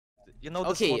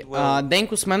Okay,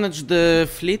 Denkus managed the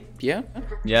fleet, yeah?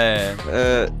 Yeah.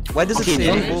 Why does it say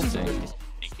enable?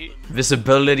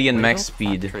 Visibility and max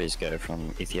speed. This guy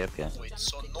from Ethiopia. Wait,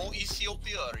 so no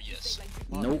Ethiopia or yes?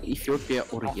 No Ethiopia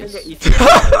or yes?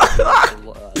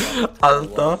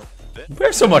 Alta.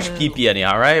 We're so much PP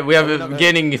anyhow, right? We have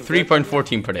gaining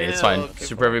 3.14 per day. It's fine.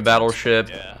 Super heavy battleship,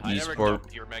 esport,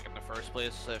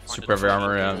 super heavy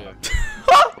armor. Yeah.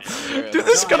 Dude,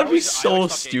 this is gonna be so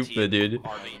stupid, dude.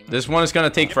 This one is gonna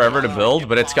take forever to build,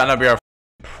 but it's gonna be our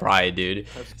pride, dude.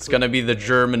 It's gonna be the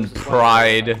German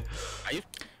pride. I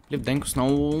believe Denkus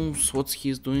knows what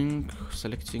he's doing,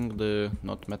 selecting the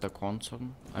not meta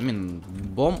concern. I mean,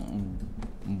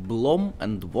 Blom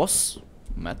and Voss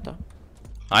meta.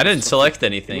 I didn't select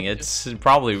anything. It's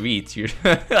probably Reed. Reed!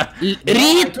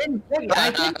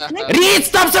 Reed,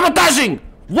 stop sabotaging!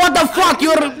 What the fuck?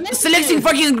 You're selecting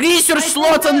fucking research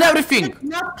slots and everything!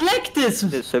 Not like this!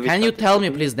 Can you tell me,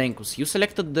 please, Denkus, you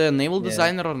selected the naval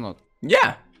designer or not?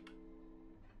 Yeah.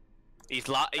 He's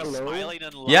smiling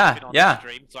and laughing on the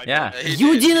stream, so yeah.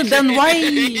 You didn't, then why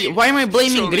am I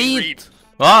blaming Reed?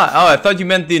 Oh, I thought you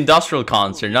meant the industrial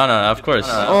concert. No, of course.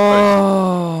 Oh.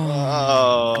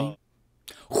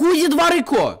 Who did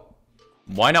Wariko?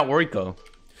 Why not Wariko?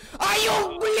 Are you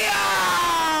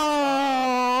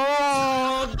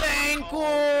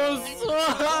Denkus?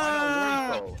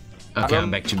 Okay,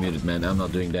 I'm back to muted, man. I'm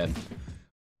not doing that.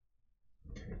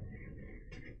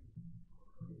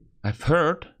 I've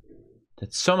heard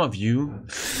that some of you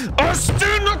are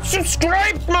still not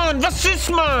subscribed, man! What's this,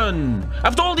 man?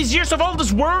 After all these years of all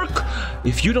this work?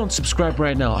 If you don't subscribe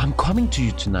right now, I'm coming to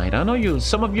you tonight. I know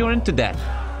some of you are into that.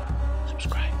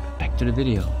 Subscribe. Back to the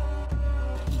video.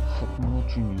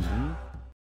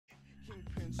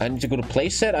 I need to go to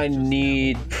playset. I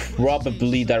need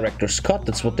probably director's cut.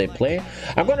 That's what they play.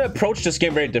 I'm gonna approach this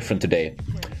game very different today.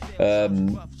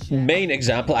 Main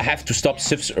example, I have to stop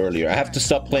sieves earlier. I have to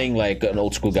stop playing like an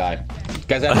old school guy.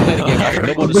 Guys, I have to play the game.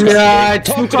 Блять,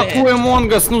 ну какой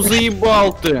Among Us, ну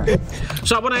заебал ты.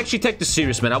 So I want to actually take this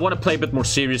serious, man. I want to play a bit more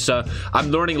serious.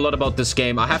 I'm learning a lot about this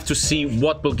game. I have to see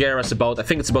what Bulgaria is about. I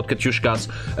think it's about Katyushkas,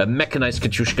 mechanized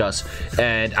Katyushkas.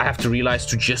 And I have to realize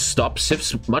to just stop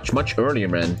sieves much earlier,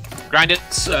 man. Grind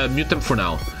it, mute them for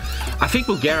now. I think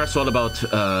Bulgaria is all about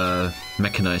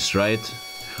mechanized, right?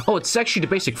 Oh, it's actually the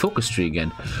basic focus tree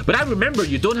again. But I remember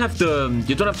you don't have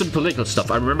the political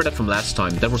stuff. I remember that from last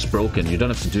time. That was broken. You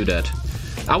don't have to do that.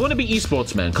 I want to be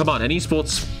esports, man. Come on, and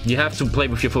esports, you have to play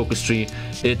with your focus tree.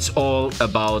 It's all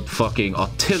about fucking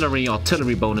artillery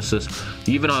bonuses.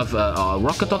 You even have a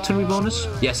rocket artillery bonus?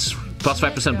 Yes, plus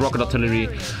 5% rocket artillery.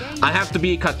 I have to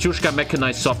be a Katyushka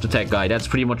mechanized soft attack guy. That's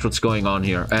pretty much what's going on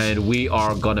here. And we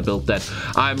are gonna build that.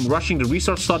 I'm rushing the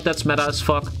resource slot. That's meta as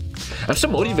fuck. I'm so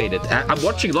motivated. I'm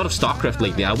watching a lot of StarCraft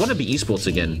lately. I want to be esports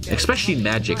again, especially in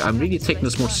Magic. I'm really taking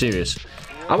this more serious.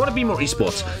 I want to be more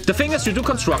esports. The thing is, you do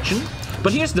construction,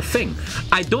 but here's the thing.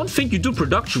 I don't think you do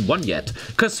production 1 yet,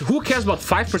 because who cares about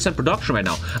 5% production right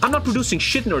now? I'm not producing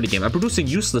shit in early game. I'm producing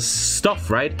useless stuff,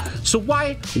 right? So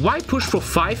why push for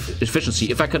 5 efficiency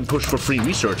if I can push for 3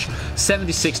 research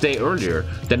 76 days earlier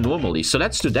than normally? So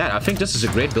let's do that. I think this is a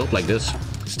great build like this.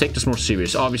 Let's take this more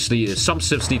serious. Obviously, some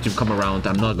civs need to come around.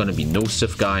 I'm not going to be no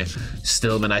civ guy.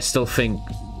 Still, man, I still think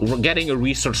getting a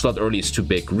research slot early is too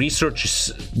big. Research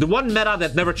is... The one meta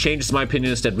that never changes, in my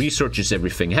opinion, is that research is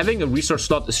everything. Having a research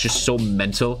slot is just so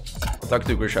mental. Talk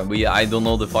to Krishan, but yeah, I don't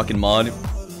know the fucking mod.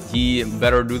 He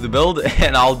better do the build,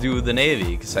 and I'll do the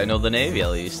Navy, because I know the Navy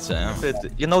at least. So.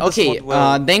 You know this okay,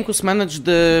 well. Denkus managed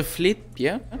the fleet,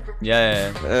 yeah?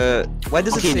 Yeah. Why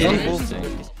does it say enable?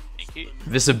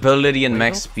 Visibility and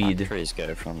max speed. This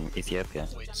guy from Ethiopia.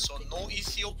 Wait, so no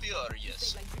Ethiopia or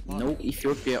yes? No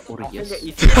Ethiopia or yes?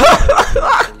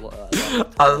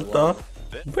 Alta.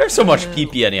 We're so much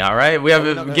PP anyhow, right? We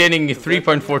have gaining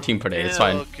 3.14 per day. It's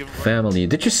fine. Family,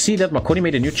 did you see that Makoni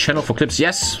made a new channel for clips?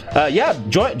 Yes. Yeah,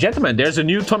 gentlemen, there's a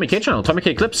new TommyKay channel,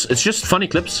 TommyKay Clips. It's just funny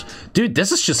clips. Dude,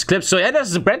 this is just clips. So yeah,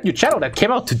 there's a brand new channel that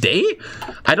came out today.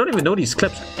 I don't even know these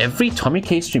clips. Every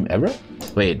TommyKay stream ever?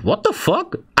 Wait, what the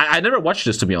fuck? I never watched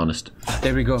this, to be honest.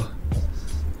 There we go.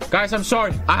 Guys, I'm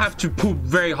sorry. I have to poop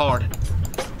very hard.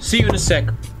 See you in a sec.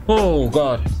 Oh,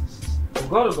 God.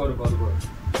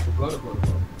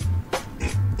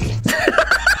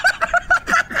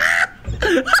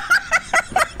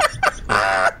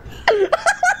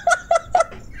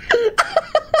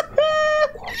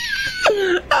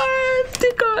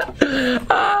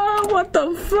 What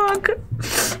the fuck?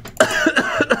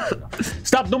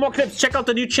 Stop Stop, no more clips. Check out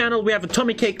the new channel. We have a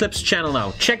TommyKay Clips channel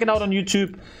now. Check it out on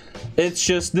YouTube. It's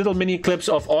just little mini clips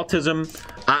of autism.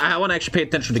 I want to actually pay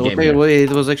attention to the game. Okay, it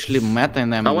was actually meta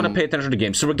and I want to pay attention to the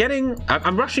game. So we're getting...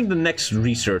 I'm rushing the next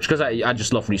research because I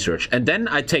just love research. And then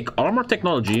I take armor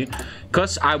technology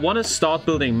because I want to start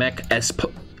building mech as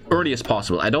early as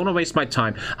possible. I don't want to waste my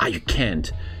time. You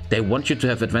can't. They want you to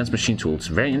have advanced machine tools.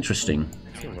 Very interesting.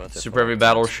 Super heavy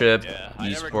battleship,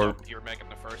 e-sport,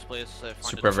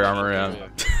 super heavy armor, yeah.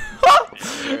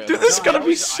 Dude, this is gonna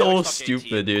be so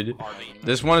stupid, dude.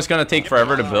 This one is gonna take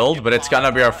forever to build, but it's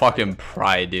gonna be our fucking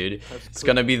pride, dude. It's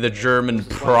gonna be the German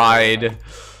pride.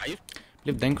 I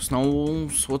believe Denkus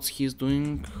knows what he's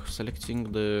doing,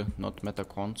 selecting the not meta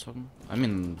concern. I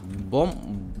mean,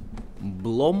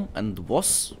 Blom and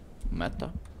Voss meta.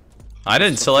 I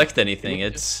didn't select anything.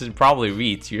 It's probably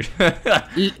Reed. Reed!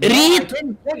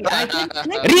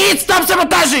 Reed, stop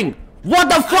sabotaging! What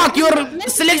the fuck? You're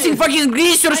selecting fucking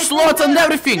research slots and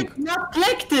everything. Not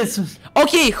click this.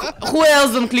 Okay, who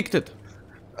else done clicked it?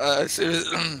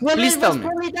 Please tell me.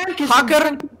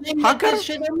 Hacker? Hacker?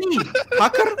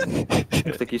 Hacker?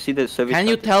 Like you see the service. Can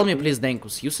you tell me, please,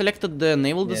 Denkus? You selected the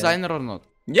naval designer or not?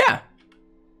 Yeah.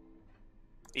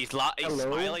 He's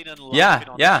smiling and Yeah,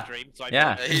 yeah,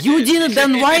 yeah. You didn't,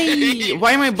 then why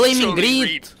am I blaming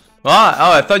Reed? Oh,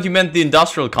 I thought you meant the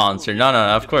industrial concert. No,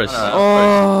 of course.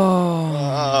 Oh.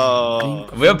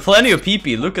 We have plenty of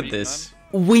PP. Look at this.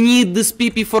 We need this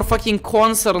PP for fucking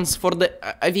concerns, for the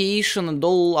aviation and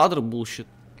all other bullshit.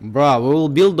 Bruh, we will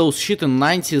build those shit in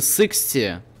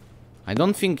 1960. I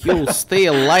don't think you'll stay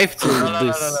alive till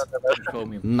this.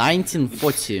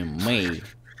 1940, May.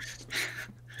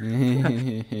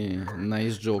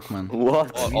 Nice joke, man.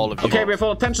 What? All of you. Okay, we have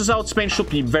all tensions out. Spain should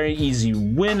be very easy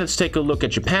win. Let's take a look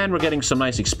at Japan. We're getting some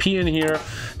nice XP in here.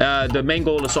 The main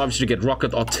goal is obviously to get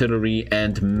rocket artillery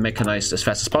and mechanized as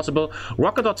fast as possible.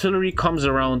 Rocket artillery comes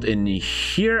around in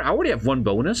here. I already have one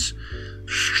bonus.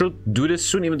 Should do this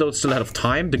soon, even though it's still ahead of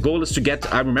time. The goal is to get,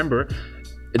 I remember,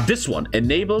 this one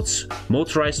enables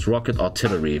motorized rocket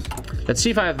artillery. Let's see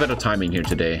if I have better timing here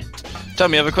today.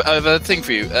 Tommy, I have a thing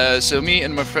for you. So me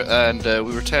and my friend,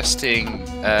 we were testing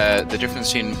the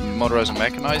difference between motorized and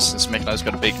mechanized, since mechanized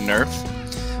got a big nerf,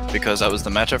 because that was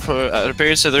the meta for a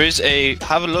period. So there is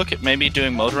have a look at maybe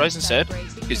doing motorized instead,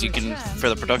 because you can, for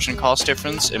the production cost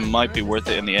difference, it might be worth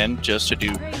it in the end just to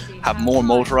have more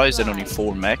motorized than only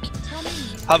 4 mech.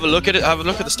 Have a look at it. Have a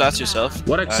look at the stats yourself.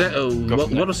 What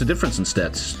was the difference in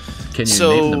stats? Can you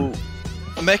name them?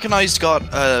 Mechanized got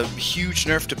a huge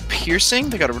nerf to piercing.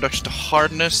 They got a reduction to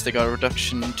hardness. They got a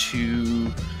reduction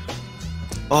to.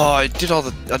 Oh, we did a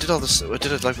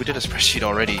spreadsheet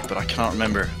already, but I cannot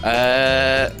remember.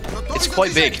 It's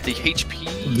quite big. The HP.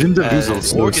 Didn't the lose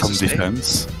also some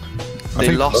defense?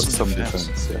 They lost some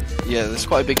defense. Yeah, there's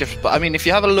quite a big difference. But I mean, if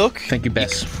you have a look, thank you,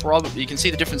 Bess. You can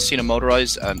see the difference between a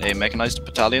motorized and a mechanized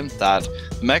battalion. That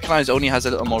the mechanized only has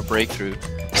a little more breakthrough.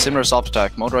 Similar assault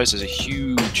attack, motorized is a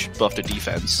huge buff to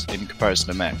defense in comparison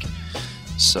to mech.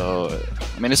 So,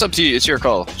 I mean, it's up to you. It's your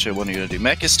call. Which one are you gonna do?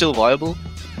 Mech is still viable,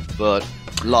 but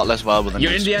a lot less viable than.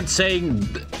 You're in the end saying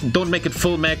don't make it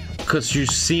full mech because you've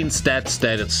seen stats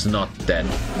that it's not that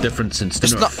different since the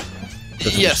nerf.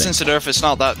 Yeah, since the nerf, it's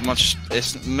not that much.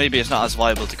 Maybe it's not as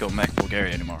viable to go mech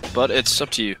Bulgaria anymore. But it's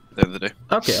up to you at the end of the day.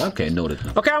 Okay, noted.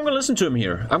 Okay, I'm gonna listen to him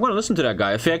here. I'm gonna listen to that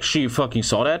guy. If he actually fucking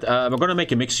saw that, we're gonna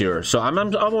make a mix here. So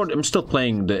I'm still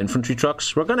playing the infantry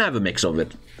trucks. We're gonna have a mix of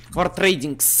it. For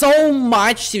trading so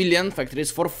much civilian factories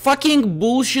for fucking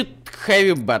bullshit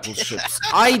heavy battleships.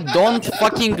 I don't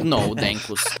fucking know,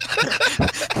 Denkus.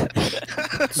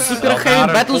 Super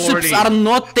heavy battleships are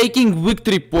not taking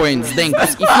victory points,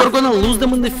 Denkus. If you're gonna lose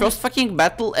them in the first fucking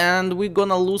battle and we're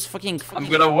gonna lose fucking I'm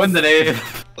gonna win the Navy.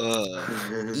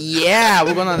 Yeah,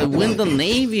 we're gonna win the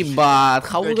Navy, but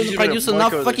how we're gonna produce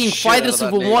enough fucking fighters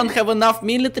if we won't have enough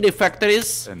military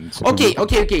factories? Okay.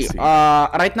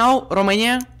 Right now,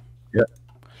 Romania.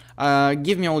 Yeah.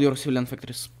 Give me all your civilian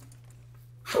factories.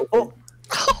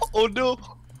 Oh no!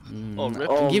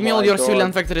 Give me all your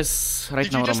civilian factories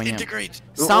right now, Romania.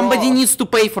 Somebody needs to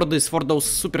pay for this, for those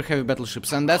super heavy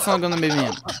battleships, and that's not gonna be me.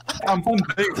 I'm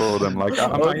paying for them, like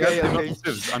I'm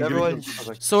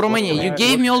So Romania, you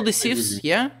gave me all the civs,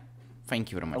 yeah?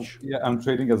 Thank you very much. Yeah, I'm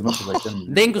trading as much as I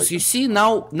can. Denkus, you see,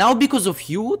 now because of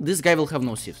you, this guy will have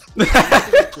no civs.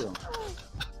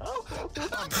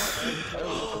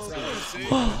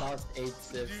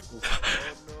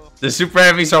 The super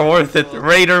heavies are worth it.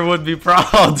 Raider would be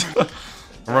proud.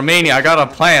 Romania, I got a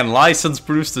plan. License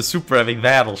Bruce the super heavy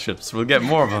battleships. We'll get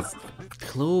more of them.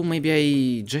 Hello, maybe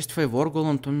I justify war goal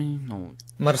on Tommy? No.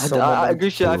 I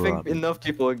think enough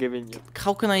people are giving you.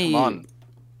 How can I...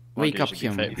 wake up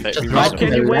him. How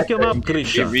can you wake him up,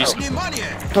 Grisha?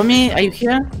 Tommy, are you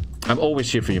here? I'm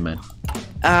always here for you, man.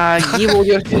 Give all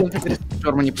your civilian factories to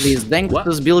Germany, please. Dank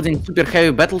is building super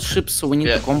heavy battleships, so we need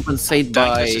to compensate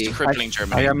by... crippling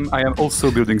Germany. I am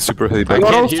also building super heavy I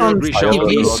battleships. can't hear Grisha. All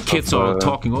these kids are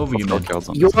talking over you, man.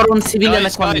 You are on civilian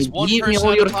economy. Guys, Give me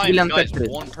all your civilian guys, factories.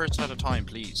 one person at a time,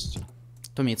 please.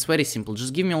 Tommy, it's very simple.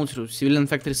 Just give me all your civilian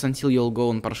factories until you'll go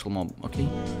on partial mob, okay?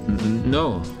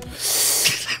 No.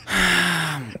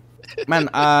 Man,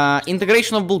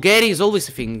 integration of Bulgaria is always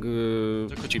a thing.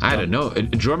 I don't know.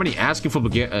 Germany asking for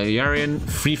Bulgarian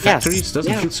free factories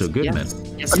doesn't feel so good, man.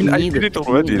 Yes, I mean, I did it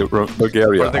already,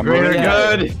 Bulgaria. For the greater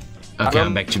good. Okay,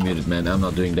 I'm back to muted, man. I'm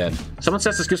not doing that. Someone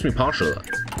says this gives me partial.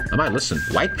 I might listen.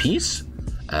 White peace?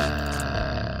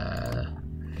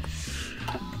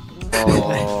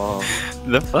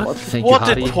 The fuck? Thank you, What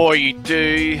did Hardy. Toy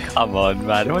do? Come on,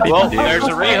 man. What did Well, you do? there's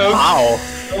a rehost.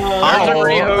 There's a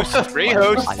rehost.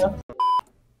 Rehost.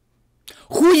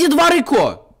 Who did Variko?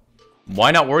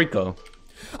 Why not Wariko?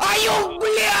 Are you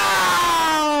bля?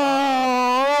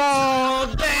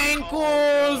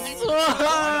 Dankus!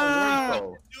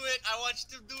 Do it. I watched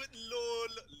him do it.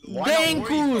 Lol.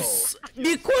 Dankus!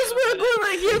 Because we're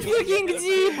gonna get fucking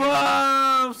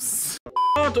debuffs!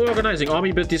 Not organizing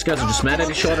army, but these guys are just mad at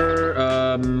each other.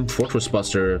 Fortress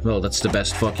Buster. Well, that's the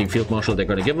best fucking field marshal they're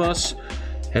gonna give us.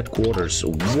 Headquarters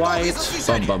white.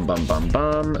 Bum bum bum bum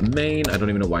bum. Main. I don't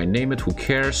even know why I name it. Who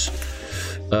cares?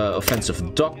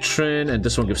 Offensive doctrine, and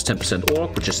this one gives 10%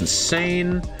 orc, which is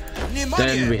insane.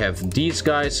 Then we have these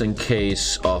guys in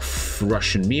case of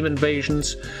Russian meme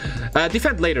invasions.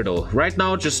 Defend later though. Right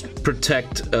now, just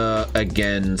protect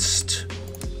against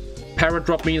parrot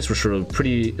drop memes, which will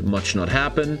pretty much not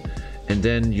happen. And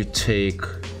then you take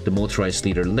the motorized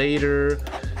leader later.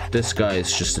 This guy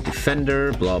is just a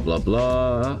defender, blah blah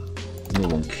blah. No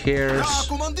one cares.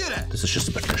 This is just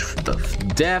a bunch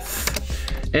of death.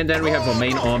 And then we have our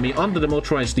main army under the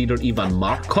motorized leader Ivan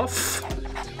Markov.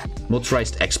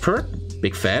 Motorized expert,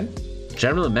 big fan.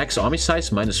 General max army size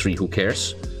 -3, who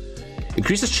cares?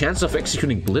 Increases chance of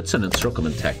executing blitz and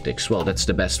encirclement tactics. Well, that's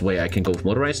the best way I can go with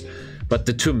motorized. But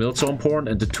the 2 mills are important,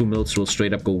 and the 2 mills will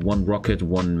straight up go 1 rocket,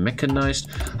 1 mechanized.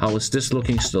 How is this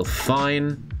looking? Still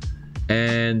fine.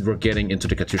 And we're getting into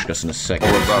the Katyushkas in a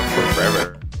second.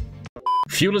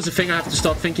 Fuel is a thing I have to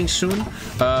start thinking soon.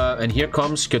 And here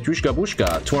comes Katyushka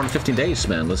Bushka. 215 days,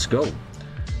 man. Let's go.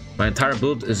 My entire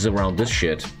build is around this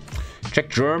shit. Check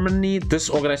Germany.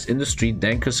 Disorganized industry.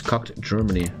 Dankers cocked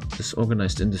Germany.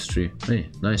 Disorganized industry. Hey,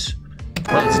 nice.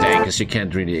 Well, it's Dankers. You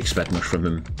can't really expect much from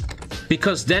him.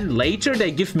 Because then later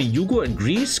they give me Yugo and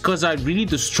Greece because I really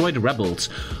destroy the rebels.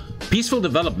 Peaceful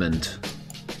development.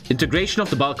 Integration of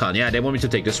the Balkan. Yeah, they want me to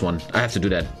take this one. I have to do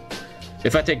that.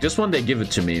 If I take this one, they give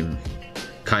it to me.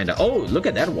 Kinda. Oh, look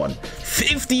at that one.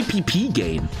 50 PP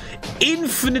gain.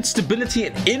 Infinite stability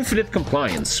and infinite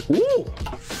compliance. Ooh.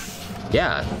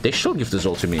 Yeah, they should give this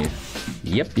all to me.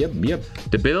 Yep.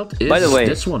 The build is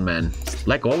this one, man.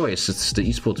 Like always, it's the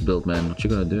esports build, man. What you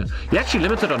gonna do? You're actually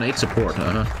limited on 8 support.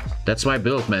 That's my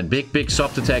build, man. Big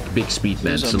soft attack, big speed,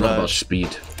 man. It's a lot about speed.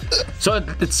 So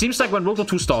it seems like when World War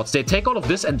II starts, they take all of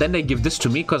this and then they give this to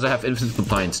me because I have infinite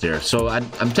compliance there. So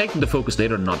I'm taking the focus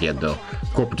later, not yet though.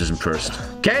 Corporatism first.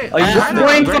 Okay, I'm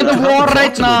going for the war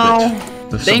right now.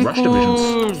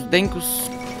 Denkus.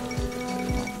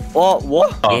 What?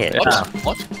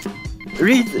 What?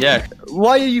 Read. Yeah.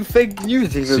 Why are you fake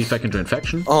using this? See if I can join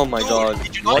faction. Oh my god.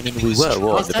 I mean, we were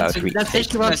about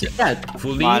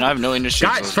Fully. Man, I have no industry.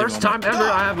 Guys, first time ever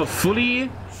I have a fully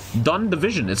done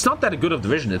division. It's not that good of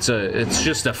division. It's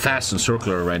just a fast and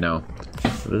circular right now.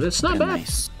 But it's not bad.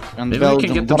 Nice. And Maybe we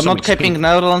can get them we're some not capping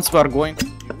Netherlands, we're going.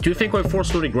 Do you think HOI4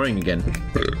 slowly growing again?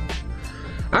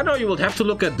 I know you will have to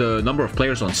look at the number of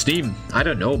players on Steam. I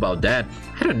don't know about that.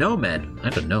 I don't know, man. I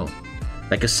don't know.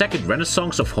 Like a second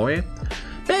renaissance of HOI?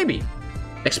 Maybe.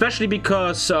 Especially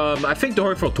because I think the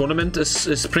HOI4 tournament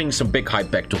is bringing some big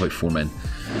hype back to HOI4, man.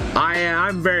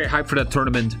 I'm very hyped for that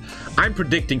tournament. I'm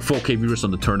predicting 4K viewers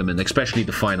on the tournament, especially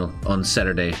the final on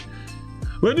Saturday.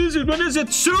 When is it? When is it?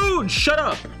 Soon! Shut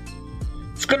up!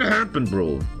 It's gonna happen,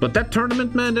 bro. But that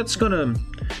tournament, man, that's gonna...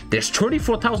 There's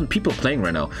 34,000 people playing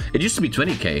right now. It used to be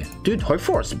 20K. Dude,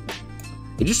 HOI4's...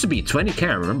 It used to be 20K,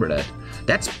 I remember that.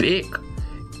 That's big.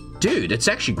 Dude, it's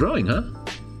actually growing, huh?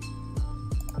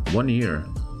 1 year.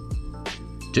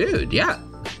 Dude, yeah.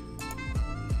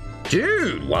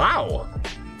 Dude, wow.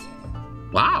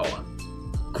 Wow.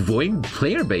 Growing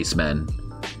player base, man.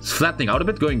 It's flattening out a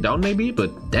bit, going down maybe,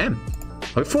 but damn.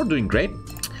 HOI4 doing great.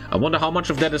 I wonder how much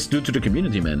of that is due to the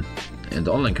community, man. And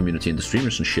the online community and the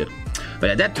streamers and shit. But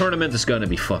yeah, that tournament is gonna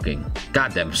be fucking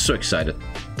goddamn. I'm so excited.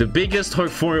 The biggest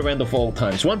HOI4 event of all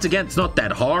times. Once again, it's not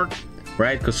that hard,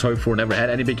 right? Because HOI4 never had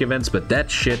any big events, but that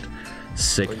shit,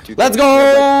 sick. Let's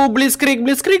go! Blitzkrieg,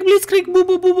 Blitzkrieg, Blitzkrieg! Boo,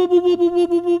 boo, boo, boo, boo, boo, boo,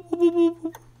 boo, boo,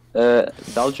 boo, boo.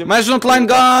 Belgium. Measurement line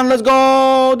gone, let's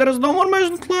go! There is no more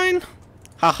measurement line.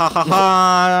 Ha ha ha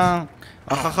ha.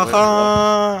 Ha ha ha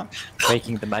ha.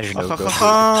 Breaking the measurement. Ha ha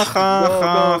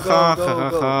ha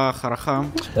ha ha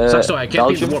ha. So I can't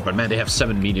beat the war, but man, they have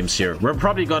 7 mediums here. We're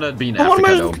probably gonna be in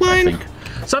Africa though, I think.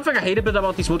 Something I hate a bit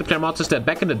about these multiplayer mods is that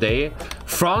back in the day,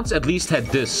 France at least had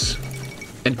this.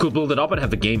 And could build it up and have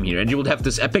the game here, and you would have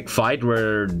this epic fight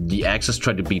where the Axis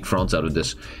tried to beat France out of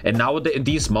this. And now in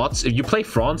these mods, if you play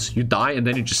France, you die, and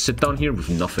then you just sit down here with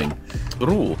nothing.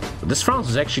 Ooh, this France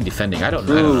is actually defending. I don't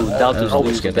know. I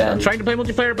always get that. I'm trying to play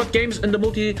multiplayer, but games in the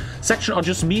multi section are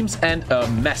just memes and a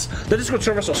mess. The Discord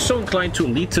servers are so inclined to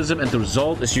elitism, and the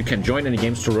result is you can join any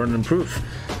games to learn and improve.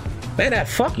 Man, that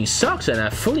fucking sucks, and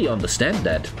I fully understand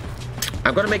that.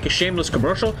 I'm gonna make a shameless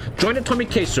commercial. Join the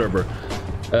TommyKay server.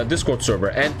 Discord server,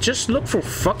 and just look for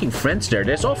fucking friends there.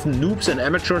 There's often noobs and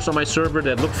amateurs on my server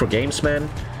that look for games, man.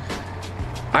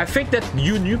 I think that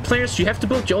you new players, you have to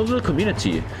build your own little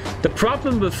community. The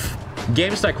problem with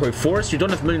games like HOI4 is you don't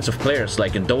have millions of players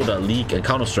like in Dota, League, and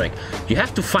Counter-Strike. You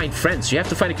have to find friends, you have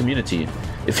to find a community.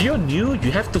 If you're new,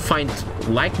 you have to find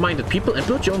like-minded people and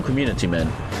build your own community, man.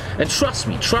 And trust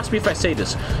me if I say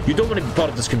this, you don't want to be part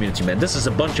of this community, man. This is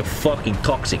a bunch of fucking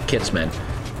toxic kids, man.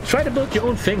 Try to build your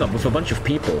own thing up with a bunch of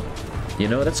people. You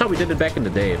know, that's how we did it back in the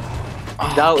day.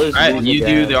 That was Alright, you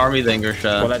do the army thing,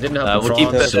 Gersha. Well, I didn't have we'll keep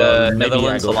the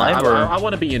Netherlands alive, or? I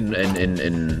want to be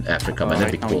in Africa, man.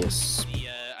 That'd be cool.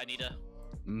 I need a...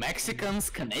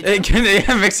 Mexicans, Canadians.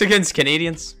 Yeah, Mexicans,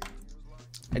 Canadians.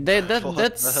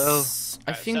 That's...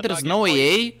 I think there's no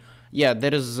AA. Yeah,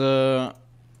 there is...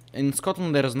 In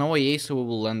Scotland there is no AA, so we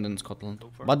will land in Scotland.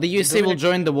 But the USA will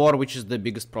join the war, which is the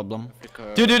biggest problem.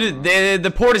 Dude,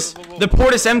 the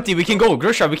port is empty. We can go,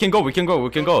 Gersha. We can go.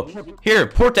 Here,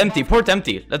 port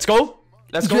empty. Let's go.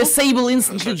 USA will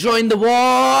instantly join the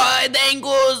war.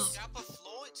 Dangus.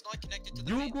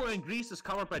 Uruguay and Greece is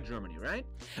covered by Germany, right?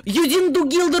 You didn't do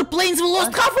Gilder planes. We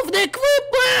lost half of the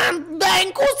equipment.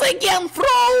 Dangus again,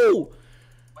 throw.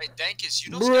 Wait, Dankus,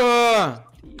 you know... Bruh.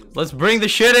 Let's bring the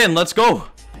shit in. Let's go.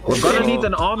 We're gonna need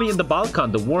an army in the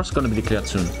Balkan. The war's gonna be declared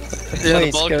soon. Yeah, the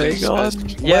Balkans.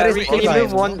 Yeah, can you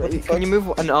move one? Can you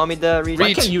move an army there?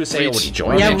 Why can USA already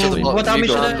join? Yeah, what army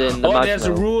should I? Oh, there's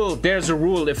a rule. There's a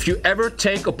rule. If you ever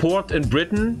take a port in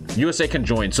Britain, USA can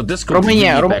join. So this could really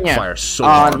backfire so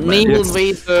hard, man. Naval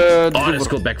invade. This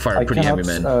could backfire pretty heavy,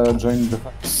 man.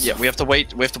 Yeah, we have to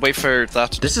wait. We have to wait for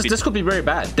that. This could be very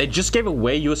bad. They just gave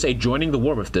away USA joining the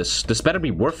war with this. This better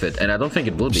be worth it, and I don't think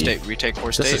it will be. Retake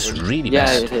core state. This is really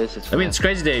bad. Yeah, it is. I mean, it's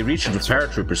crazy they reached it with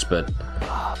paratroopers, but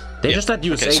they just let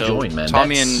USA join, man.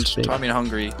 Tommy and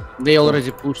Hungary. They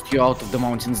already pushed you out of the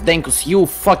mountains. Dankus, you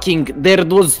fucking... There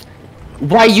was...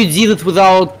 Why you did it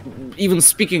without even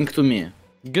speaking to me?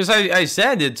 Because I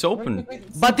said it's open.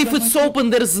 But if it's open,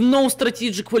 there is no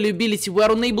strategic valuability. We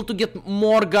are unable to get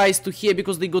more guys to here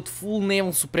because they got full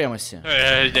naval supremacy.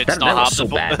 That's that was so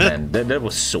bad, man. That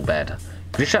was so bad.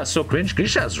 Grisha is so cringe.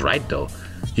 Grisha is right, though.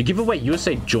 You give away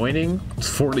USA joining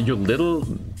for your little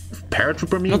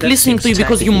paratrooper meet? Not listening to you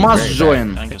because you must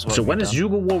join. So when is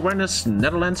Yugo war? When is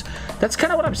Netherlands? That's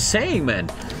kind of what I'm saying, man.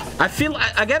 I feel,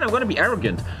 again, I'm gonna be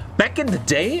arrogant. Back in the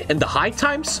day, in the high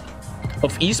times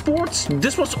of esports,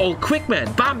 this was all quick,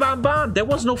 man. Bam, bam, bam. There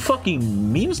was no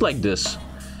fucking memes like this.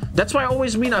 That's why I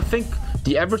always mean, I think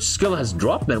the average skill has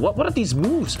dropped, man. What are these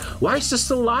moves? Why is this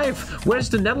still alive? Where's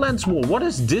the Netherlands war? What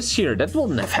is this here? That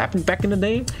wouldn't have happened back in the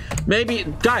day. Maybe,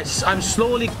 guys, I'm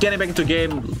slowly getting back into the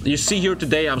game. You see here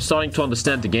today, I'm starting to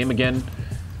understand the game again.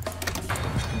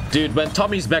 Dude, when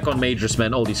Tommy's back on majors,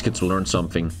 man, all these kids will learn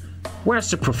something. Where's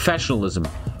the professionalism?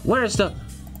 Where's the...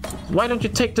 Why don't you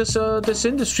take this this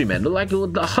industry, man? Like,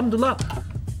 alhamdulillah.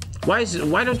 Why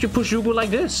don't you push Yugo like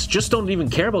this? Just don't even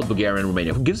care about Bulgaria and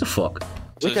Romania. Who gives a fuck?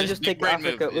 We can just take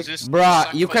Africa.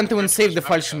 Bruh, you can't even save the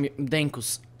Falschem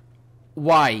Dankus.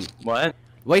 Why? What?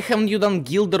 Why haven't you done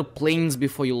Gilder planes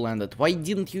before you landed? Why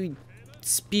didn't you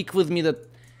speak with me that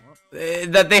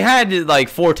they had like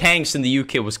 4 tanks in the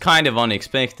UK was kind of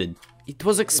unexpected. It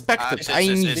was expected. I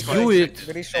knew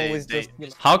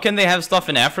it. How can they have stuff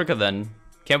in Africa then?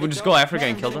 Can't we just go Africa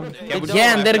and kill them?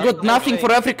 Again, they got nothing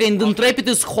for Africa, and Intrepid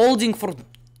is holding for...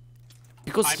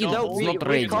 Because he's not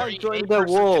ready. We can't join the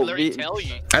war.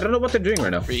 I don't know what they're doing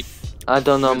right now. I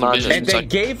don't know, man. And they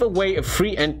gave away a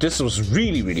free, and this was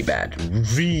really, really bad.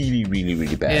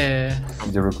 Really bad. Yeah.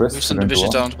 The request. We've sent divisions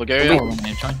down to Bulgaria.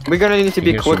 We're gonna need to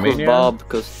be Here's quick with Romania. Bob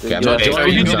because Okay, I'm not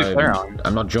joining.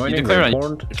 I'm not joining. Declare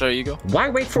Informed. you go. Why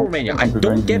wait for Romania? I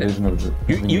don't get it.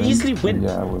 You easily win.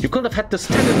 You could have had this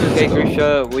 10 minutes Okay, ago.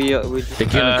 Grisha, we They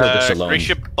can't kill this alone.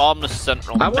 Grisha, bomb the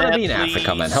central. I want to be in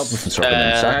Africa, man. Help with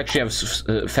encirclement. So I actually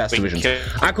have fast divisions.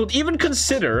 I could even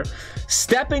consider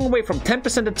stepping away from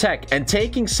 10% attack and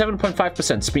taking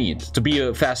 7.5% speed to be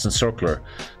a fast encircler.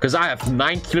 Because I have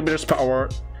 9 kilometers per hour.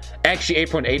 Actually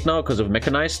 8.8 now because of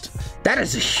mechanized. That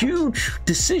is a huge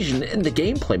decision in the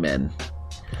gameplay, man.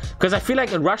 Because I feel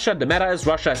like in Russia, the meta is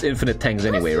Russia has infinite tanks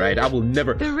anyway, right? I will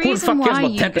never. Who the fuck cares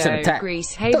about 10% attack?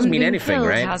 Doesn't mean anything,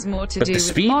 right? Has more to But do the with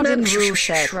speed, modern man? rule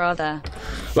set, rather.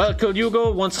 Well,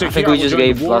 Kyugo wants to. I think we just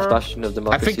gave last bastion of I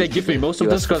democracy. think they give me most of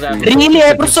this because I have. Really,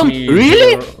 Epperson?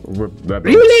 Really?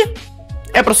 Really?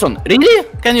 Epperson, really?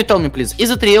 Can you tell me, please?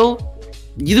 Is it real?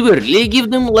 Did we really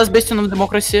give them last bastion of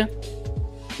democracy?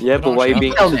 Yeah, but why are you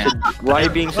being Tell me. why are you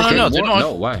being such No, a... they don't.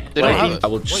 No, why? They don't have it. I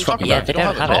will just fucking Yeah, back. they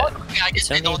don't have it. Okay, I guess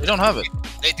they don't have it.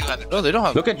 They do have it. No, they don't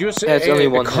have it. Look at USA Yeah, it's only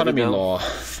one economy heavy now. law.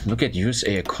 Look at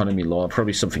USA economy law.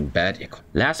 Probably something bad.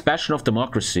 Last bastion of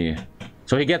democracy.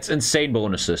 So he gets insane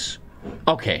bonuses.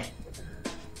 Okay.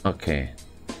 Okay.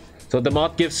 So the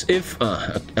mod gives if...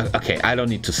 okay, I don't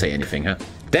need to say anything, huh?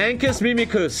 Dankus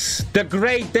Mimicus. The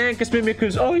great Dankus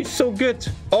Mimicus. Oh, he's so good.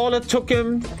 All it took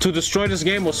him to destroy this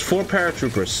game was 4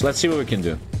 paratroopers. Let's see what we can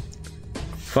do.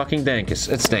 Fucking Dankus.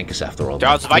 It's Dankus after all.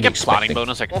 Guys, if I get plotting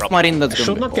bonus, I can probably... Marine, that's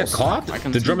Should not get caught.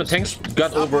 The German tanks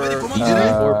got over...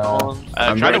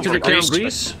 I'm try ready to to declare Greece.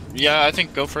 Greece. Yeah, I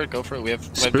think go for it. We have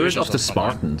Spirit of the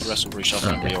Spartans. The rest will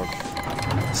reshuffle and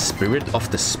reorg. Spirit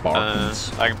of the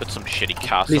Spartans. I can put some shitty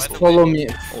castles. Please follow me.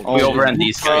 We overran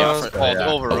these guys.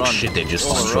 Overrun. Oh shit, they just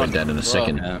destroyed that in a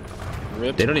second.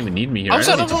 Rip. They don't even need me here. I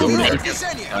don't need to go there.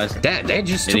 That, they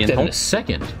just took that in a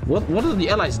second. What are the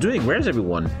allies doing? Where's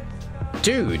everyone?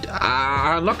 Dude,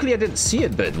 luckily I didn't see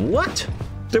it, but what?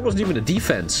 There wasn't even a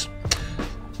defense.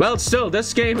 Well, still,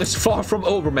 this game is far from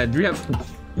over, man. We have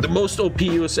the most OP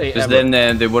USA ever.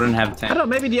 Then they wouldn't have I tanks. don't know,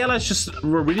 maybe the allies just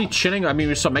were really chilling. I mean,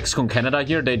 we saw Mexico and Canada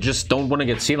here. They just don't want to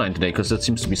get sea line today because that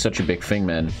seems to be such a big thing,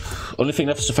 man. Only thing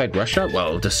left is to fight Russia.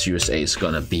 Well, this USA is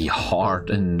gonna be hard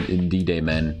in D-Day,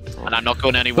 man. And I'm not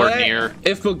going anywhere But near.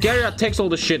 if Bulgaria takes all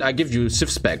the shit, I give you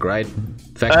Sif's back, right?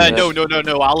 No.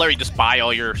 I'll let you just buy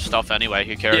all your stuff anyway.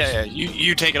 Who cares? Yeah,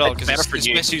 you take it all because better for it's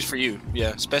you. best used for you. Yeah,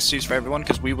 it's best used for everyone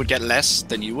because we would get less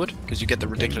than you would because you get the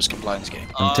ridiculous compliance game.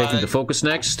 I'm taking the focus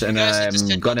next, and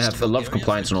I'm gonna have a lot of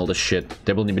compliance on all this shit.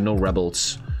 There will be no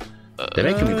rebels. They're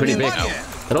making me pretty big.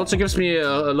 It also gives me a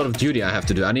lot of duty I have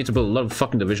to do. I need to build a lot of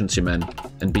fucking divisions here, man,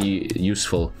 and be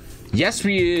useful. Yes,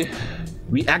 we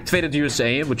activated the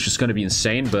USA, which is gonna be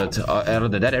insane, but other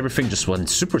than that, everything just went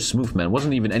super smooth, man.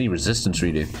 Wasn't even any resistance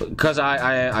really, because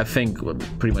I think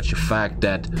pretty much the fact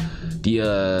that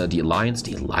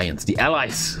the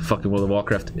allies, fucking World of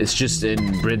Warcraft, is just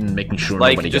in Britain making sure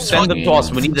Like, nobody just gets send them to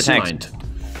us. We need the tanks. signed.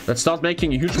 Let's start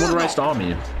making a huge motorized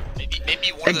army.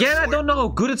 Maybe one of Again, the I don't know how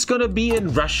good it's gonna be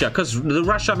in Russia, because the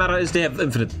Russia matter is they have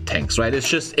infinite tanks, right? It's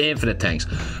just infinite tanks.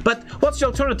 But what's the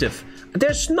alternative?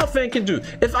 There's nothing I can do.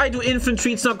 If I do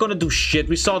infantry, it's not gonna do shit.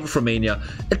 We saw it with Romania.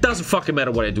 It doesn't fucking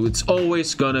matter what I do. It's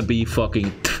always gonna be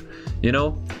fucking, you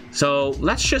know? So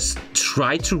let's just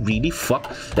try to really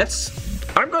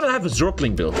I'm gonna have a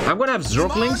Zergling build. I'm gonna have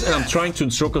Zerglings and I'm trying to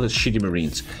encircle his shitty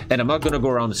marines. And I'm not gonna go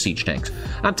around the siege tanks.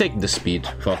 I'm taking the speed.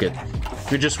 Fuck it.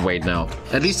 We just wait now.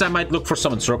 At least I might look for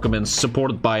some encirclements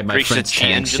supported by my friend's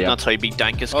tanks. Engine, that's how you beat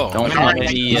Dankus. Don't have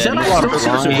any.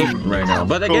 Right now.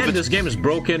 But again, this game is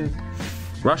broken.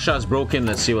 Russia is broken.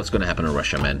 Let's see what's gonna happen in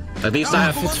Russia, man. At least I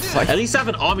have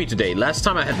an army today. Last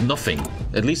time I had nothing.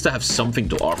 At least I have something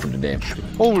to offer today.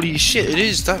 Holy shit! It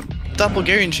is that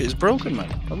Bulgarian shit is broken, man.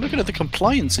 I'm looking at the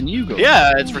compliance in Yugo.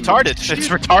 Yeah, it's retarded. It's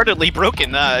retardedly broken.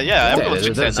 Yeah, everyone's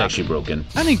Yeah, that's actually broken.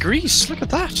 And in Greece, look at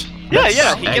that.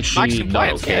 Yeah, he gets max Actually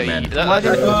not compliance. okay,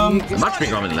 Yeah, man. Much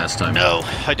bigger army than last time. No,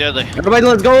 I did it. Everybody,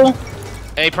 let's go.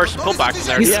 A person pull back from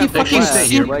there. He's fucking stay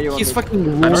here. He's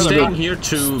fucking I'm rude. staying here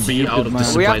to be out of the We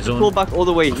supply have to zone. pull back all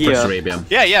the way of course, here. Arabia.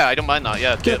 Yeah, I don't mind that.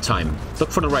 Yeah, Get time. Look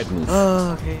for the right move.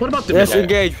 Okay. What about the Let's middle?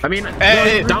 engage. I mean,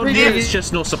 Hey, down hey, here hey. is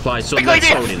just no supply, so Big let's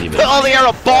idea. already leave Put it. all the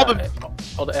arrow bomb him.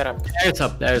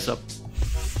 There's up.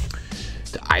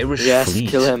 The Irish Yes, fleet.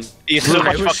 kill him. He's so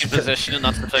much Irish- fucking position, and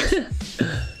that's the thing.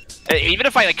 Even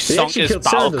if I like sunk actually his killed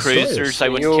seven battle cruisers, destroyers. I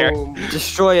wouldn't care.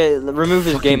 Destroy it. Remove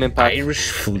his game impact.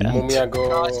 Irish fleet. Oh,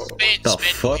 The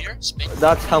fuck?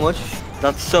 That's how much?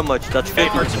 That's so much. That's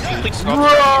 50.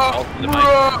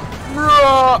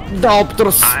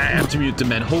 Doctors. I have to mute the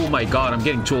man. Oh my god, I'm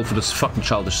getting too old for this fucking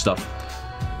childish stuff.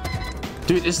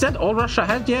 Dude, is that all Russia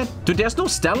had yet? Dude, there's no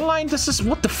Stella line? This is...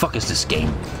 What the fuck is this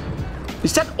game?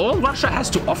 Is that all Russia has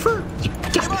to offer? You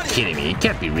gotta be kidding me. It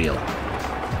can't be real.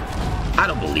 I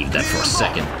don't believe that for a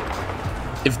second.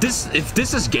 If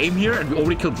this is game here and we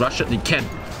already killed Russia, you can't...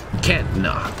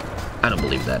 Nah. I don't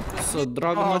believe that. So,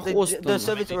 The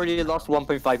Soviets already lost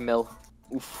 1.5 mil.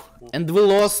 Oof. And we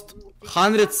lost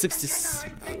 160.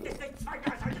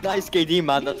 Nice KD,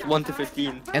 man. That's 1 to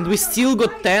 15. And we still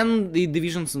got 10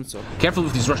 divisions and so. Careful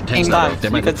with these Russian tanks now. They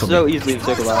might can look for so me. easily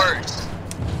circle that.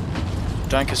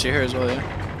 Dankus, you're here as well, yeah?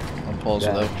 On pause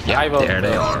without. Yeah, there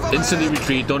they are. Instantly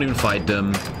retreat. Don't even fight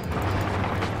them.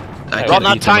 Run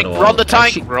that tank! Run the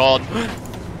tank! Run!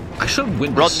 I should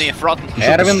win Run, this. Nif, run!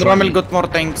 Erwin Rommel got more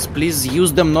tanks. Please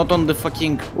use them not on the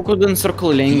fucking. Who couldn't circle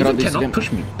Leningrad? You cannot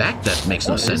push me back. That makes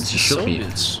no sense. You should be.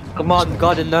 Come on,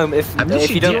 God and Gnome. If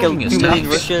you don't kill 2 million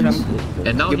Russians,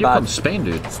 and now here comes Spain,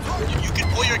 dude. You can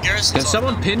pull your garrison. Can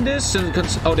someone pin this? And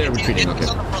oh, they're retreating. Okay.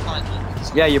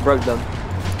 yeah, you broke them.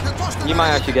 You might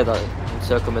actually get that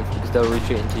encirclement because they'll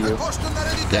retreat into you.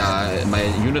 Yeah, my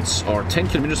units are 10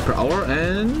 kilometers per hour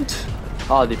and...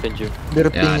 Oh, they pinned you. Yeah,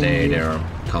 they're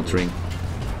countering.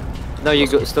 No, you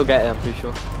still get it, I'm pretty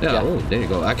sure. Yeah, oh, there you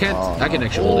go. I can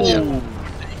actually hold it, yeah.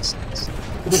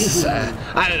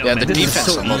 I don't know, Yeah, man. the This is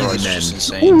defense so on Mother is easy,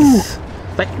 just man. insane.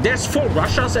 Like, there's 4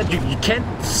 Russias and you can't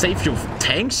save your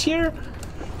tanks here?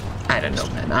 I don't know,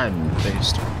 man.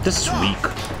 This is weak.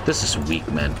 This is weak,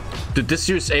 man. Dude, this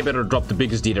USA better drop the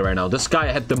biggest data right now. This guy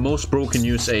had the most broken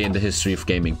USA in the history of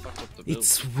gaming.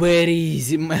 It's very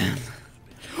easy, man.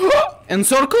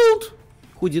 Encircled?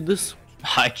 Who did this?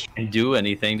 I can't do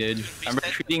anything, dude. I'm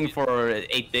retreating for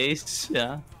 8 days.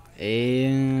 Yeah.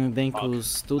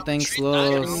 Dankus, 2 tanks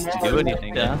lost. Do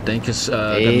anything, yeah. Dankus,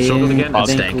 gonna struggle again?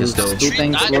 It's Dankus, though. 2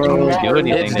 tanks Do lost.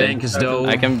 anything, It's dude. Dankus, though.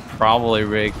 I can probably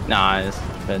rig. Nah, it's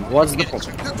been... What's the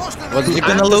problem? You're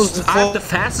gonna lose the I have the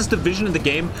fastest division in the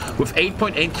game with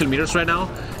 8.8 kilometers right now,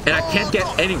 and I can't get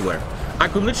anywhere. I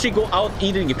could literally go out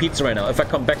eating a pizza right now. If I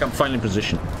come back, I'm finally in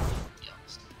position.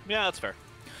 Yeah, that's fair.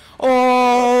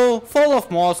 Oh, fall of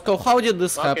Moscow. How did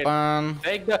this happen?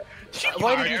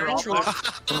 Why did you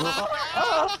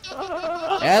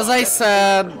As I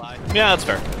said. Yeah, that's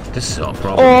fair. This is a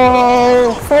problem.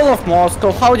 Oh, fall of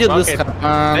Moscow. How did this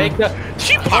happen?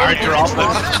 She power dropped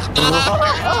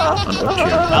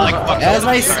As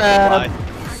I said,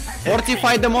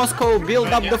 fortify the Moscow, build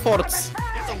up the forts.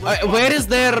 Where is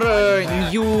their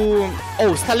new...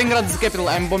 Oh, Stalingrad is the capital.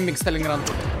 I'm bombing Stalingrad.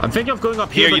 I'm thinking of going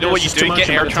up here. Here, You know what you do? Get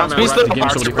air transport.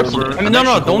 I mean,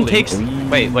 no, don't take...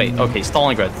 Wait. Okay,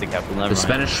 Stalingrad is the capital. Never The mind.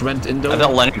 Spanish went in though. I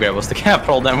thought Leningrad was the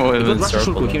capital. Then we would Russia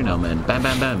should go circle. here now, man. Bam,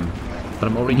 bam, bam. But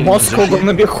I'm already getting Moscow position.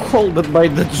 gonna be holded by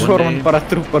the German day.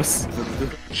 paratroopers.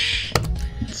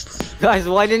 Guys,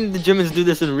 why didn't the Germans do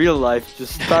this in real life?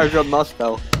 Just charge up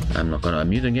Moscow. I'm not gonna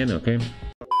unmute again, okay?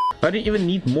 I didn't even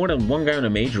need more than 1 guy on a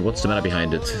major. What's the matter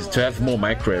behind it? To have more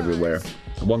micro everywhere.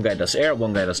 1 guy does air,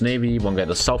 1 guy does navy, 1 guy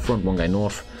does south front, 1 guy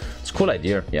north. It's a cool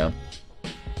idea, yeah.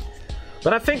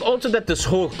 But I think also that this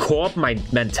whole co-op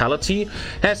mentality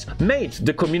has made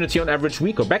the community on average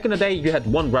weaker. Back in the day, you had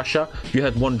 1 Russia, you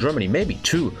had 1 Germany, maybe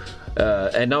 2.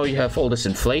 And now you have all this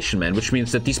inflation, man, which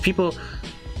means that these people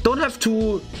don't have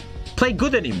to play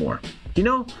good anymore. You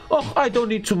know? Oh, I don't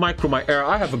need to micro my air.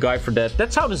 I have a guy for that.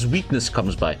 That's how this weakness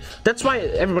comes by. That's why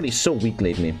everybody's so weak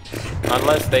lately.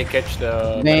 Unless they catch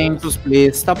the... Thanks,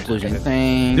 please. Stop losing.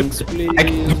 Thanks, please.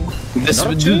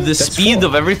 Dude, the speed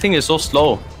of everything is so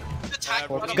slow.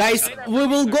 Guys, we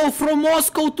will go from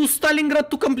Moscow to Stalingrad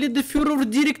to complete the Führer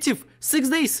directive. 6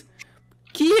 days.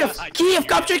 Kiev! Kiev!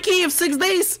 Capture Kiev! 6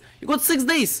 days! You got 6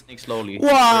 days. Take slowly.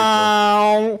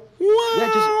 Wow! Wow!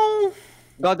 Yeah,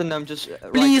 God and them just...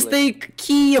 Please take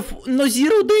Kiev! No,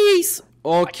 0 days!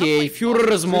 Okay, Führer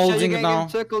is molding now.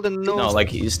 No, like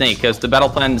Snake, because the battle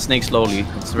plan Snake slowly.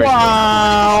 It's very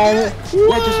Wow!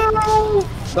 Wow!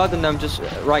 God and them just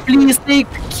right. Please take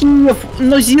Kiev!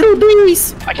 No, 0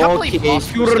 days! I can't believe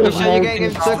Führer is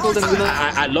molding.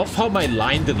 I love how my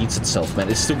line deletes itself, man.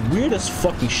 It's the weirdest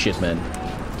fucking shit, man.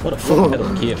 What a fucking Battle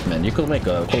of Kiev, man. You could make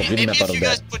a Call of Duty map out of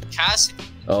that.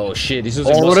 Oh shit, this is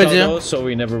in Moscow though, so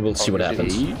we never will see what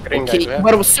happens. Okay,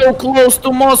 we're so close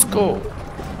to Moscow!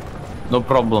 No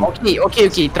problem.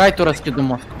 Okay, try to rescue the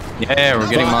Moscow. Yeah, we're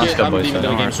getting Moscow, I'm boys. leaving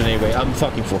the game soon anyway. I'm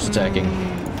fucking force attacking.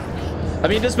 I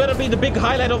mean, this better be the big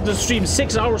highlight of the stream.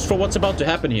 6 hours for what's about to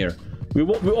happen here. We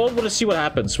all want to see what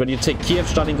happens when you take Kiev,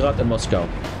 Stalingrad, and Moscow.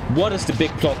 What is the big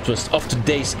plot twist of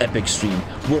today's epic stream?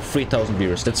 Worth 3,000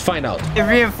 viewers. Let's find out.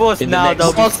 Reinforced now,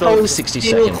 they'll be so 60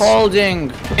 seconds. Holding.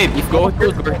 Hey, you go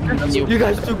to You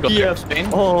guys took Kiev. Spain.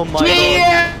 Oh my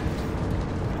god.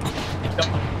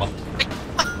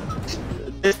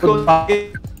 Let's go.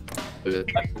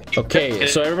 Okay,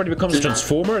 so everybody becomes a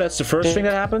transformer. That's the first thing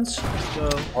that happens.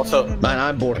 Also, Man,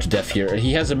 I'm bored to death here.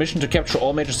 He has a mission to capture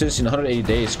all major cities in 180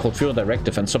 days called Feudal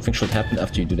Directive, and something should happen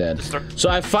after you do that. So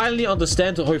I finally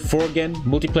understand the HOI4 again,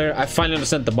 multiplayer. I finally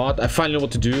understand the mod. I finally know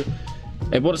what to do.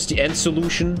 And what is the end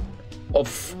solution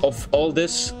of all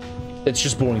this? It's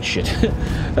just boring shit.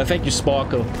 Thank you,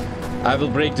 Sparkle. I will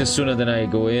break this sooner than I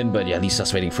go in, but yeah,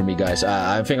 Lisa's waiting for me, guys.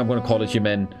 I think I'm gonna call it here,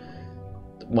 man.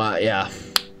 Well, yeah.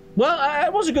 Well,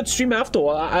 it was a good stream after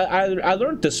all. I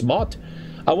learned this mod.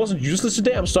 I wasn't useless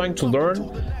today. I'm starting to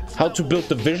learn how to build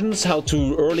divisions, how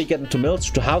to early get into mills,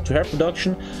 how to have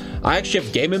production. I actually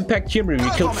have game impact here. We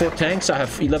killed 4 tanks. I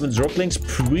have 11 Zerglings.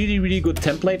 Really good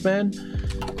template, man.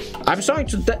 I'm starting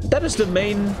to. That is the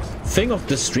main thing of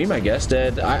this stream, I guess.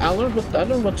 That I learned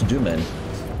what to do, man.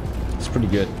 It's pretty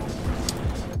good.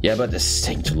 Yeah, but this is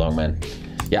taking too long, man.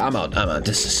 Yeah, I'm out.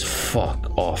 This is fuck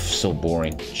off. So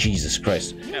boring. Jesus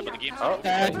Christ. Yeah, but the game's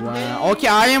Okay,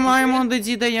 I am on the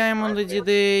D-Day. I am on the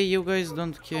D-Day. You guys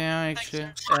don't care, actually.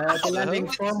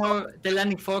 The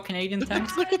landing 4 Canadian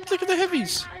tanks. Look at the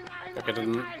heavies. Look at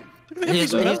them.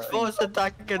 He's forced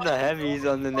attacking the heavies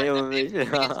on the nail.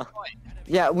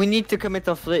 Yeah, we need to commit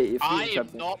a fleet. I am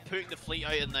not putting the fleet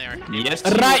out in there. Yes,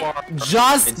 Right,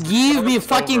 just give me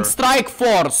fucking strike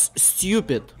force,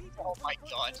 stupid. Oh my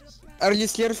god. Are you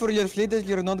scared for your fleet that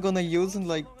you're not gonna use in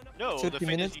like No, 30 the thing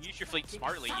minutes? is, you use your fleet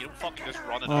smartly. You don't fucking just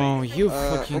run it Oh, out. you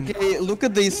fucking... Okay, look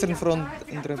at the eastern front,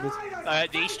 Intrepid.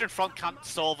 The Eastern Front can't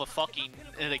solve a fucking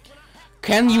like.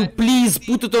 Can you please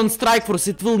put it on strike force?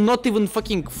 It will not even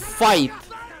fucking fight.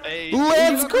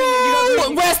 Let's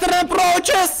go! Western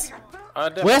approaches!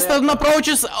 Western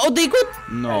approaches. Oh, they good?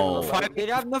 No. They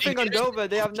have nothing on Dover.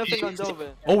 They have nothing on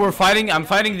Dover. Oh, we're fighting. I'm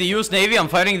fighting the US Navy. I'm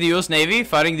fighting the US Navy.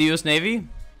 Fighting the US Navy.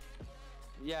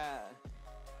 Yeah.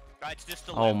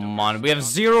 Oh man, we have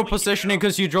 0 positioning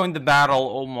because you joined the battle.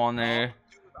 Oh man.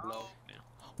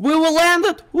 We will land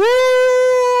it! Woo!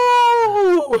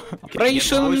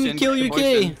 Operation Kill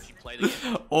UK!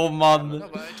 Oh man.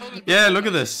 Yeah, look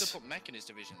at this.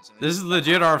 This is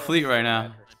legit our fleet right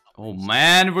now. Oh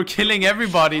man, we're killing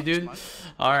everybody, dude.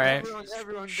 Alright.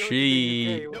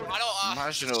 She.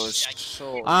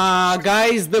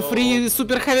 Guys, the 3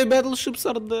 super heavy battleships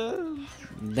are dead.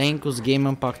 Danko's game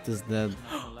impact is dead.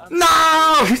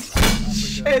 No!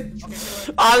 Shit!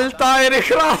 Altair.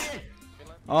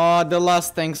 Oh, the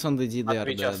last tanks on the D they are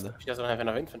dead. She doesn't have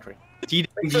enough infantry. In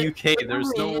the UK,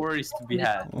 there's no worries to be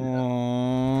had.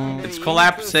 Oh. It's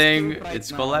collapsing.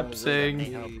 It's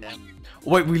collapsing.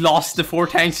 Wait, we lost the 4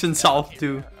 tanks in south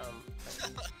too.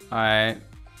 Alright.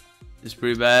 It's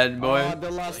pretty bad, boy.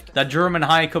 That German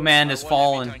high command has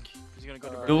fallen.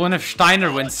 You'll win if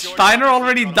Steiner wins. Steiner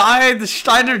already died.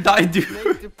 Steiner died,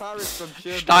 dude.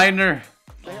 Steiner.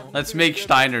 Let's make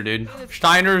Steiner, dude.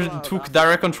 Steiner took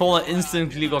direct control and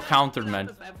instantly got countered,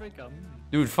 man.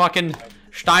 Dude, fucking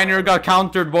Steiner got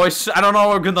countered, boys. I don't know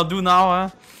what we're gonna do now,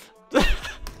 huh?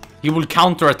 He will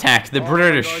counterattack the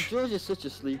British. George is such a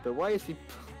sleeper. Why is he?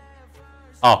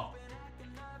 Oh.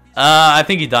 I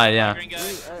think he died, yeah.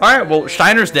 Alright, well,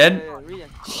 Steiner's dead.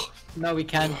 No, we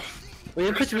can't. We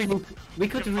could release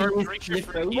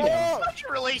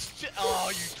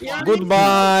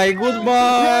Goodbye,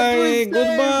 goodbye,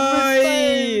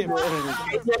 goodbye.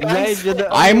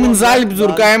 I'm in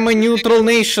Salzburg, I'm a neutral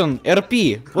nation.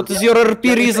 RP. What is your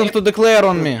RP reason to declare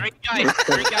on me?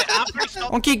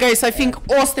 Okay, guys, I think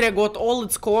Austria got all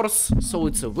its cores, so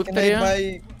it's a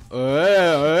victory.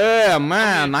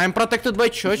 Man, I'm protected by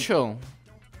Churchill.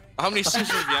 How many sisters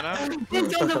do you have?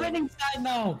 It's on the winning side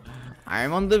now.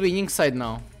 I'm on the winning side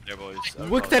now. Yeah, boys.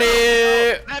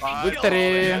 Victory!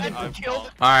 Victory!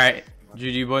 Alright,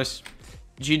 GG, boys.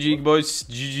 GG, boys.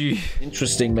 GG.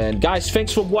 Interesting, man. Guys,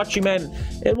 thanks for watching, man.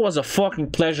 It was a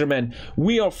fucking pleasure, man.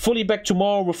 We are fully back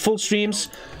tomorrow with full streams.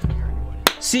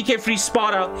 CK3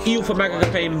 Sparta, EU for Mega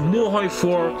Campaign, more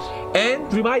HOI4,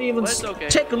 and we might even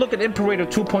take a look at Imperator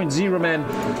 2.0, man.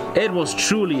 It was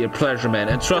truly a pleasure, man,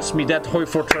 and trust me, that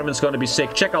HOI4 tournament's gonna be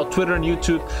sick. Check out Twitter and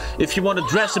YouTube. If you want to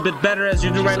dress a bit better as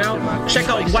you do right now, check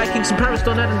out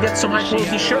VikingsInParis.net and get some high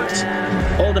quality shirts.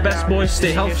 All the best, boys.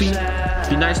 Stay healthy,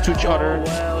 be nice to each other,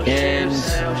 and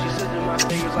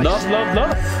love, love,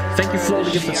 love. Thank you for all the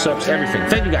gifted subs, everything.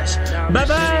 Thank you, guys. Bye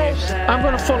bye. I'm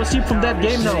gonna fall asleep from that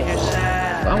game now.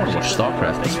 I want to watch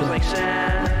StarCraft.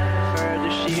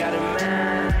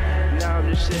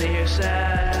 just sitting here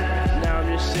sad. Now I'm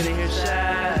just sitting here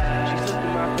sad. She slipped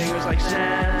through my fingers like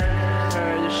sand.